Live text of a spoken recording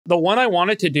The one I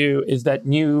wanted to do is that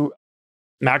new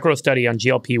macro study on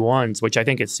GLP-1s, which I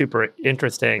think is super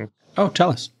interesting. Oh, tell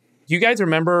us. Do you guys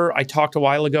remember I talked a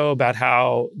while ago about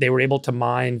how they were able to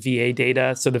mine VA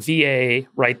data? So the VA,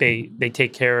 right, they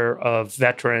take care of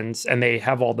veterans and they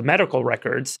have all the medical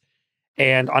records.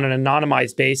 And on an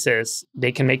anonymized basis,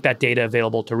 they can make that data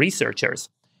available to researchers.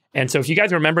 And so if you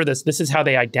guys remember this, this is how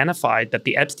they identified that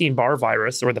the Epstein-Barr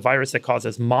virus, or the virus that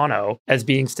causes mono, as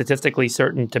being statistically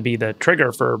certain to be the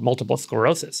trigger for multiple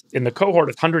sclerosis. In the cohort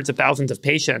of hundreds of thousands of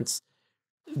patients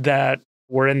that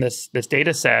were in this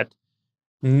data set,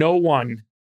 no one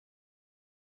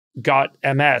got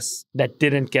MS that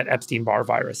didn't get Epstein-Barr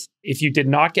virus. If you did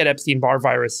not get Epstein-Barr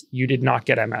virus, you did not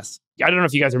get MS. I don't know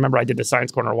if you guys remember, I did the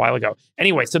Science Corner a while ago.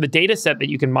 Anyway, so the data set that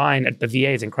you can mine at the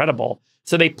VA is incredible.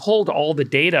 So they pulled all the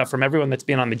data from everyone that's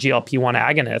been on the GLP-1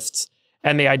 agonists,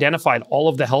 and they identified all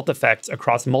of the health effects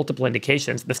across multiple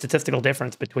indications, the statistical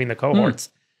difference between the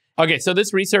cohorts. Okay, so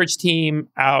this research team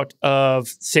out of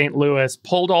St. Louis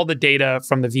pulled all the data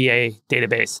from the VA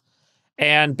database.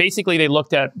 And basically they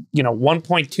looked at,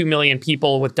 1.2 million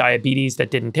people with diabetes that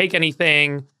didn't take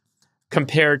anything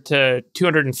compared to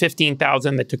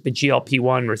 215,000 that took the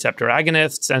GLP-1 receptor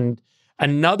agonists and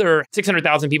another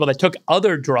 600,000 people that took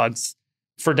other drugs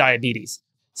for diabetes.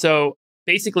 So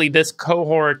basically this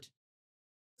cohort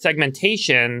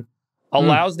segmentation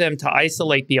allows them to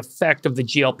isolate the effect of the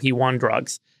GLP-1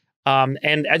 drugs.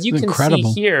 And as you can see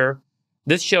here,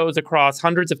 this shows across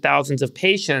hundreds of thousands of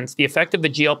patients the effect of the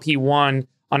GLP-1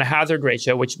 on a hazard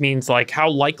ratio, which means like how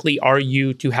likely are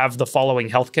you to have the following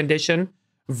health condition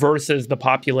versus the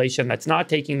population that's not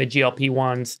taking the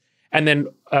GLP-1s. And then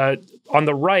on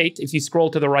the right, if you scroll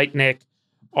to the right, Nick,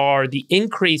 are the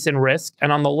increase in risk. And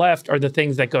on the left are the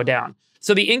things that go down.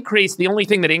 So the increase, the only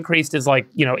thing that increased is like,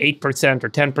 8% or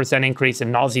 10% increase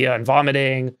in nausea and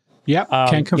vomiting. Yep,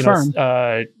 can confirm.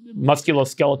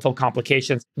 Musculoskeletal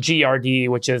complications, GRD,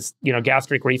 which is,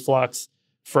 gastric reflux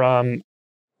from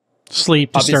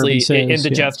sleep disturbances,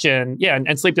 indigestion,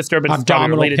 and sleep disturbances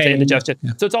related to indigestion.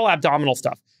 Yeah. So it's all abdominal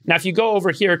stuff. Now, if you go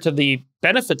over here to the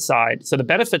benefit side, so the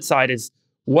benefit side is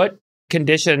what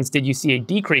conditions did you see a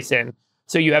decrease in?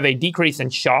 So you have a decrease in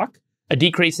shock, a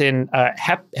decrease in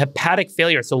hepatic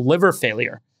failure, so liver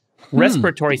failure,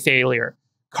 respiratory failure,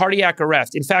 cardiac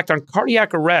arrest. In fact, on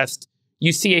cardiac arrest,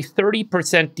 you see a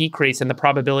 30% decrease in the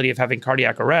probability of having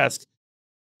cardiac arrest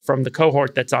from the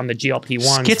cohort that's on the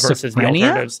GLP-1s versus the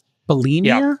alternatives. Bulimia?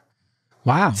 Yeah.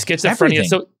 Wow.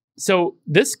 Schizophrenia. So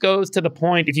this goes to the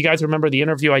point, if you guys remember the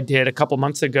interview I did a couple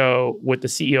months ago with the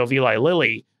CEO of Eli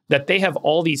Lilly, that they have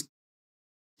all these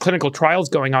clinical trials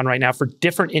going on right now for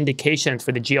different indications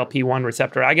for the GLP-1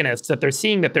 receptor agonists, that they're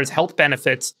seeing that there's health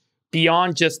benefits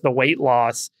beyond just the weight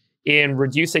loss in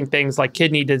reducing things like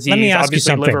kidney disease,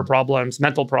 obviously liver problems,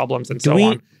 mental problems, and so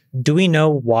on. Do we know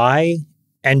why?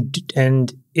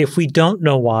 And if we don't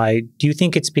know why, do you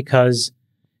think it's because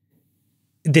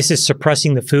this is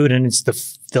suppressing the food and it's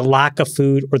the lack of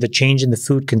food or the change in the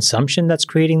food consumption that's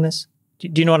creating this? Do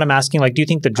you know what I'm asking? Like, do you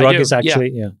think the drug is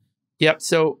actually... Yeah.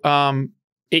 So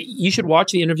you should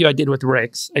watch the interview I did with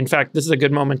Rix. In fact, this is a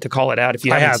good moment to call it out if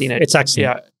you haven't seen it. It's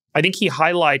excellent. Yeah. I think he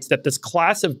highlights that this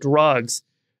class of drugs,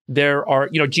 there are,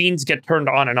 genes get turned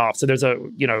on and off. So there's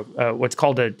what's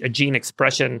called a gene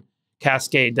expression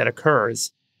cascade that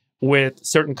occurs with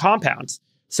certain compounds.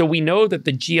 So we know that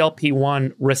the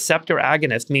GLP-1 receptor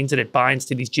agonist means that it binds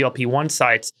to these GLP-1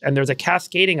 sites, and there's a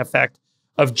cascading effect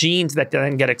of genes that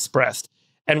then get expressed.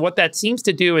 And what that seems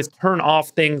to do is turn off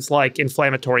things like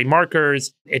inflammatory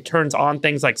markers. It turns on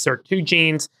things like SIRT2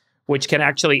 genes, which can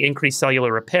actually increase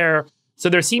cellular repair. So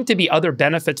there seem to be other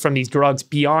benefits from these drugs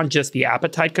beyond just the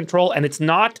appetite control. And it's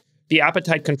not the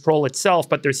appetite control itself,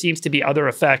 but there seems to be other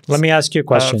effects. Let me ask you a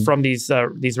question. From these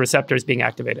receptors being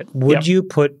activated. Would you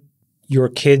put your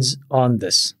kids on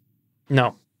this?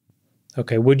 No.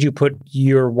 Okay. Would you put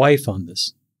your wife on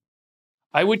this?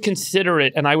 I would consider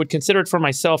it, and I would consider it for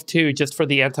myself too, just for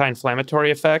the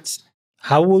anti-inflammatory effects.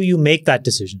 How will you make that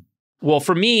decision? Well,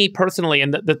 for me personally,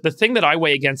 and the thing that I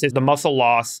weigh against is the muscle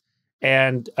loss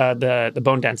and the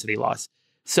bone density loss.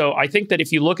 So I think that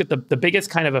if you look at the biggest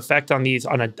kind of effect on these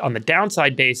on the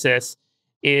downside basis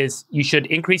is you should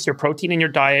increase your protein in your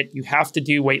diet. You have to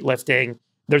do weightlifting.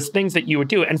 There's things that you would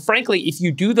do. And frankly, if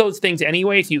you do those things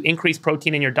anyway, if you increase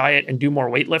protein in your diet and do more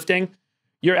weightlifting,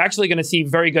 you're actually going to see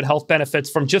very good health benefits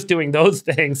from just doing those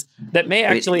things that may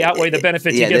actually outweigh the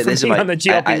benefits you get from being on the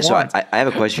GLP-1. So I have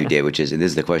a question for you, Dave, which is, and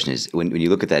this is the question is, when you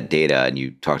look at that data and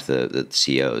you talk to the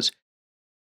CEOs,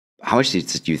 how much do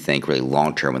you think really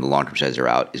long-term, when the long-term studies are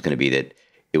out, is going to be that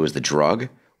it was the drug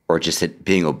or just that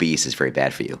being obese is very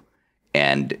bad for you?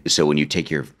 And so when you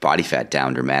take your body fat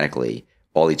down dramatically,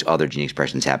 all these other gene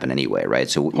expressions happen anyway, right?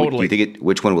 So Totally. do you think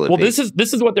which one will it be? Well,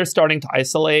 this is what they're starting to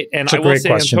isolate. And I will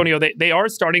say, Antonio, they are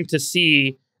starting to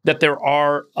see that there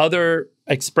are other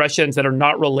expressions that are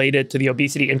not related to the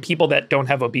obesity in people that don't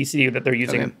have obesity that they're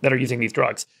using that are using these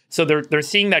drugs. So they're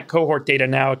seeing that cohort data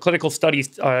now. Clinical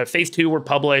studies, phase 2 were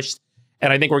published,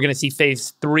 and I think we're going to see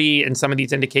phase 3 in some of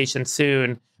these indications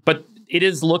soon. But it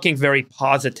is looking very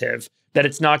positive that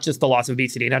it's not just the loss of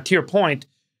obesity. Now, to your point,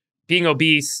 being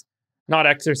obese, not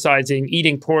exercising,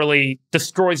 eating poorly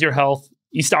destroys your health.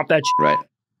 You stop that shit.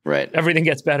 Right. Everything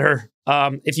gets better.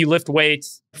 If you lift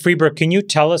weights. Friedberg, can you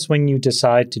tell us when you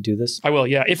decide to do this? I will,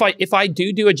 yeah. If I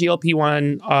do a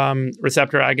GLP-1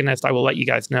 receptor agonist, I will let you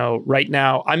guys know. Right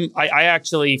now, I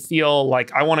actually feel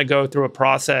like I want to go through a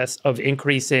process of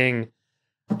increasing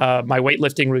my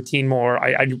weightlifting routine more.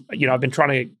 I've been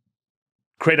trying to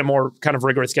create a more kind of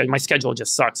rigorous schedule. My schedule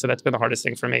just sucks, so that's been the hardest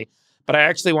thing for me. But I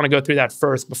actually want to go through that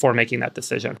first before making that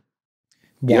decision.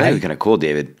 Yeah, that'd be kind of cool,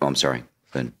 David. Oh, I'm sorry.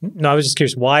 No, I was just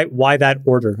curious. Why that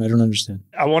order? I don't understand.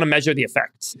 I want to measure the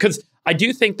effects because I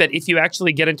do think that if you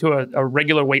actually get into a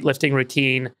regular weightlifting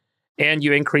routine and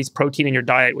you increase protein in your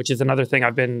diet, which is another thing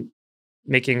I've been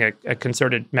making a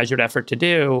concerted, measured effort to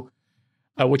do,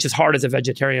 which is hard as a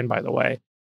vegetarian, by the way,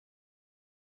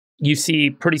 you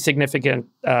see pretty significant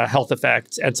health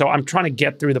effects. And so I'm trying to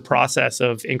get through the process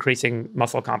of increasing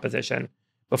muscle composition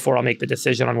before I'll make the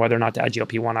decision on whether or not to add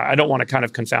GLP-1. I don't want to kind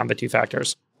of confound the two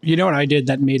factors. You know what I did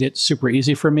that made it super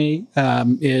easy for me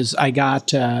is I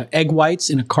got egg whites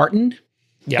in a carton.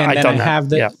 Yeah, and I've done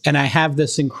that. And I have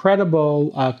this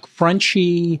incredible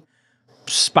crunchy,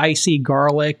 spicy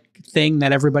garlic thing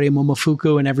that everybody,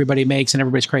 Momofuku, and everybody makes and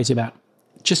everybody's crazy about.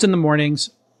 Just in the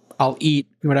mornings, I'll eat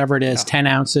whatever it is, 10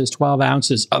 ounces, 12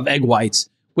 ounces of egg whites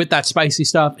with that spicy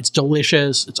stuff. It's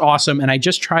delicious. It's awesome. And I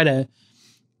just try to,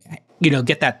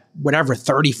 get that whatever,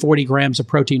 30, 40 grams of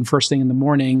protein first thing in the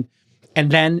morning. And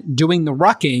then doing the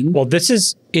rucking. Well, this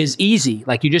is easy.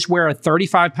 Like you just wear a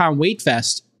 35-pound weight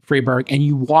vest, Friedberg, and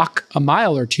you walk a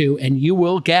mile or two and you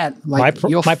will get like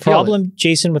my problem,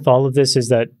 Jason, with all of this is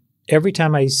that every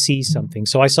time I see something,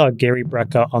 so I saw Gary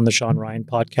Brecka on the Sean Ryan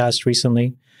podcast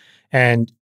recently,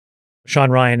 and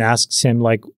Sean Ryan asks him,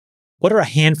 like, what are a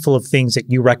handful of things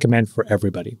that you recommend for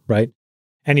everybody, right?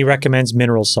 And he recommends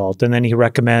mineral salt, and then he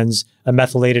recommends a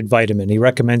methylated vitamin. He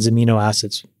recommends amino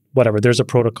acids, whatever. There's a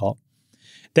protocol.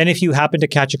 Then if you happen to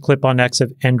catch a clip on X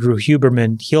of Andrew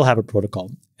Huberman, he'll have a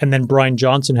protocol. And then Brian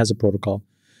Johnson has a protocol.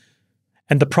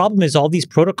 And the problem is all these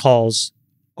protocols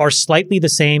are slightly the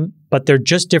same, but they're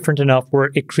just different enough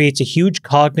where it creates a huge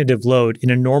cognitive load in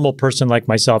a normal person like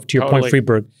myself, to your point,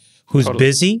 Friedberg, who's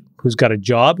busy, who's got a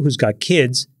job, who's got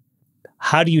kids.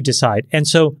 How do you decide? And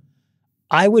so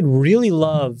I would really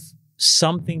love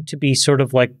something to be sort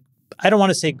of like, I don't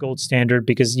want to say gold standard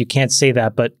because you can't say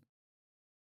that, but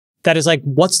that is like,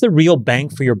 what's the real bang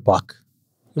for your buck?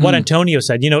 What Antonio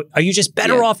said, are you just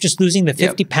better off just losing the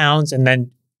 50 pounds and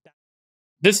then...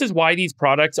 This is why these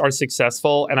products are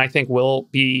successful and I think will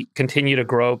continue to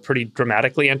grow pretty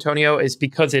dramatically, Antonio, is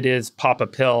because it is pop a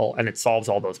pill and it solves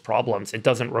all those problems. It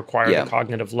doesn't require the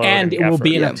cognitive load. And it will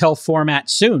be in a pill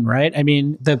format soon, right? I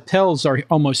mean, the pills are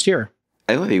almost here.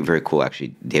 I think it would be very cool,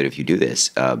 actually, David, if you do this,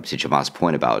 to Jamal's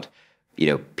point about,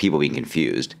 people being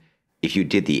confused. If you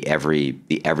did the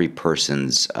every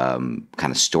person's kind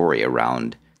of story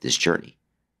around this journey,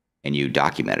 and you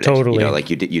documented it,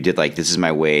 like you did like, this is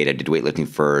my weight. I did weightlifting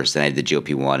first, then I did the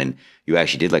GLP-1, and you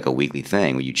actually did like a weekly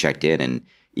thing where you checked in, and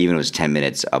even it was 10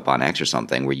 minutes up on X or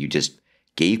something, where you just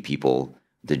gave people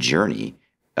the journey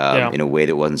in a way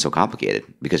that wasn't so complicated.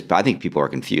 Because I think people are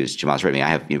confused. Jamal's right.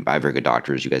 I mean, I have very good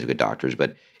doctors. You guys have good doctors,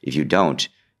 but if you don't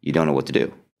know what to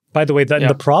do. By the way,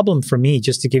 the problem for me,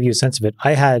 just to give you a sense of it,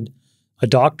 I had a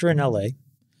doctor in LA.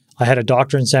 I had a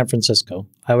doctor in San Francisco.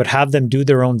 I would have them do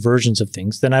their own versions of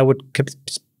things. Then I would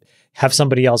have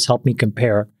somebody else help me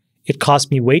compare. It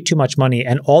cost me way too much money.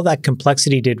 And all that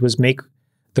complexity did was make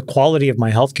the quality of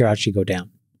my healthcare actually go down.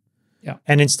 Yeah.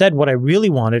 And instead, what I really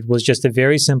wanted was just a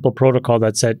very simple protocol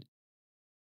that said,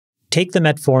 take the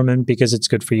metformin because it's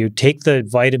good for you. Take the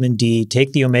vitamin D,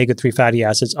 take the omega-3 fatty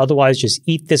acids. Otherwise, just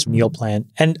eat this meal plan.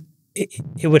 And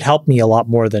it would help me a lot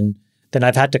more than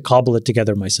I've had to cobble it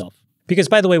together myself. Because,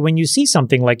 by the way, when you see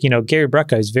something like, Gary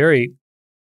Brecka is very,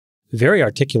 very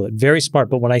articulate, very smart.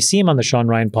 But when I see him on the Sean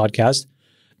Ryan podcast,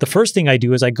 the first thing I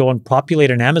do is I go and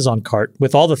populate an Amazon cart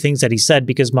with all the things that he said,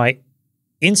 because my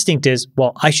instinct is,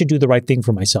 well, I should do the right thing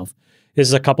for myself. This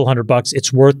is a couple $100.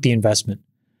 It's worth the investment.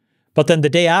 But then the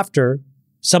day after,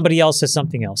 somebody else says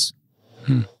something else.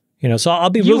 You know, so I'll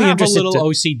be You really have a interested. little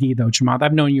OCD though, Chamath.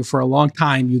 I've known you for a long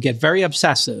time. You get very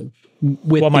obsessive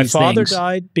with Well, my these father things.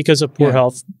 died because of poor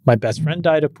health. My best friend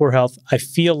died of poor health. I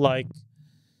feel like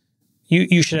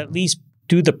you should at least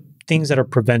do the things that are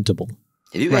preventable.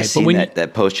 Have you guys seen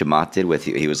that post Chamath did with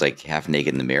he was like half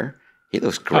naked in the mirror? He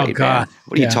looks great, Oh, God. man.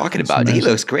 What are you talking about? amazing. He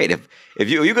looks great. If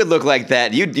you could look like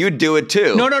that, you'd do it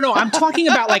too. No. I'm talking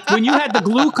about like when you had the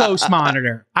glucose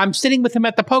monitor. I'm sitting with him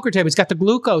at the poker table. He's got the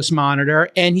glucose monitor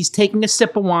and he's taking a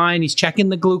sip of wine. He's checking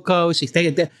the glucose.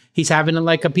 He's having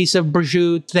like a piece of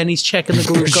prosciutto. Then he's checking the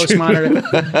glucose monitor.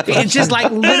 It's just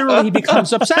like literally he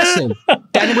becomes obsessive.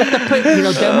 Then with the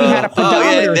then we had a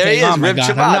pedometer there thing. he is, Oh my Rip God,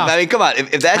 Chamath. enough. I mean, come on.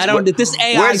 If that's I don't. This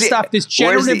AI stuff, this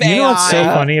generative AI. You know what's so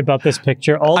funny about this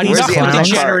picture? All these Enough with the clowns,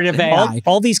 generative AI.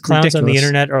 all these clowns on the Ridiculous.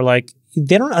 internet are like,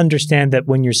 they don't understand that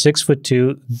when you're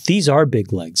 6'2", these are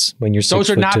big legs. When you're 6'2", Those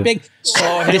are not big.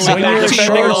 This is when back you're to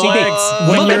short your legs, OCD.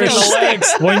 when Look you're at those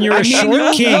legs. when you're a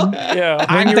short king,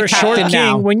 I'm when you're the a short captain king,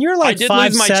 now. when you're I like did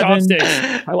lose my 5'7", chopsticks.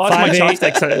 I lost my 5'8".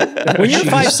 chopsticks. when you're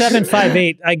 5'7",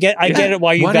 5'8", I get it.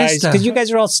 Why you What is guys? that? Because you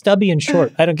guys are all stubby and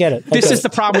short. I don't get it. This Okay. is the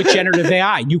problem with generative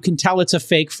AI. You can tell it's a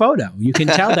fake photo. You can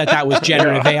tell that was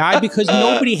generative AI because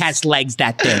nobody has legs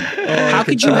that thin. How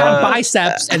could you have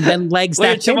biceps and then legs Look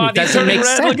that at thin? It Chamath. He's doesn't turning make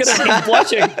red. sense. Look at him. He's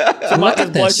blushing. Look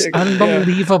at this.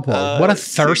 Unbelievable. What a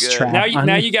thirst trap. Now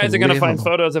you guys are going to find Unbelievable.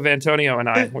 photos of Antonio and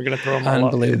I. We're going to throw them all up.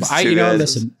 Unbelievable. It's too good.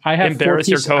 Listen, I have Embarrass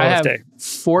your I have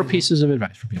co-host, 4 pieces of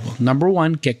advice for people. Number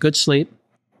 1, get good sleep.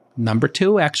 Number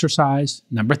 2, exercise.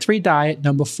 Number 3, diet.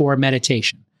 Number 4,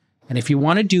 meditation. And if you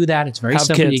want to do that, it's very Have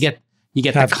simple. kids. You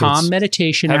get Have the Calm kids.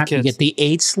 meditation Have app. You kids. get the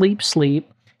 8 sleep.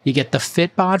 You get the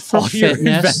Fitbod for All your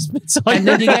fitness. investments on And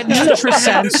then you get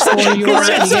NutriSense for your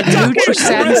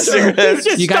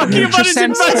NutriSense. You got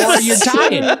NutriSense for your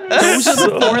diet. Those are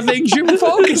the 4 things you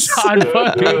focus on.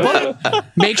 People.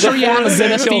 Make sure you have a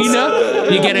good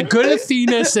Athena. You get a good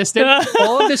Athena system.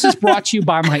 All of this is brought to you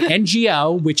by my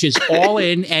NGO, which is All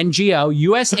In NGO.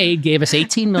 USAID gave us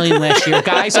 $18 million last year.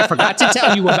 Guys, I forgot to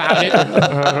tell you about it.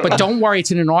 But don't worry, it's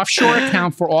in an offshore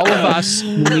account for all of us.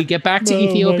 When we get back to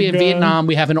Ethiopia and Vietnam,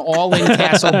 we have an all-in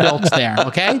castle built there,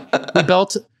 okay? We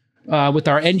built with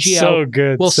our NGO. So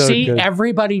good, We'll so see good.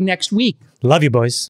 everybody next week. Love you, boys.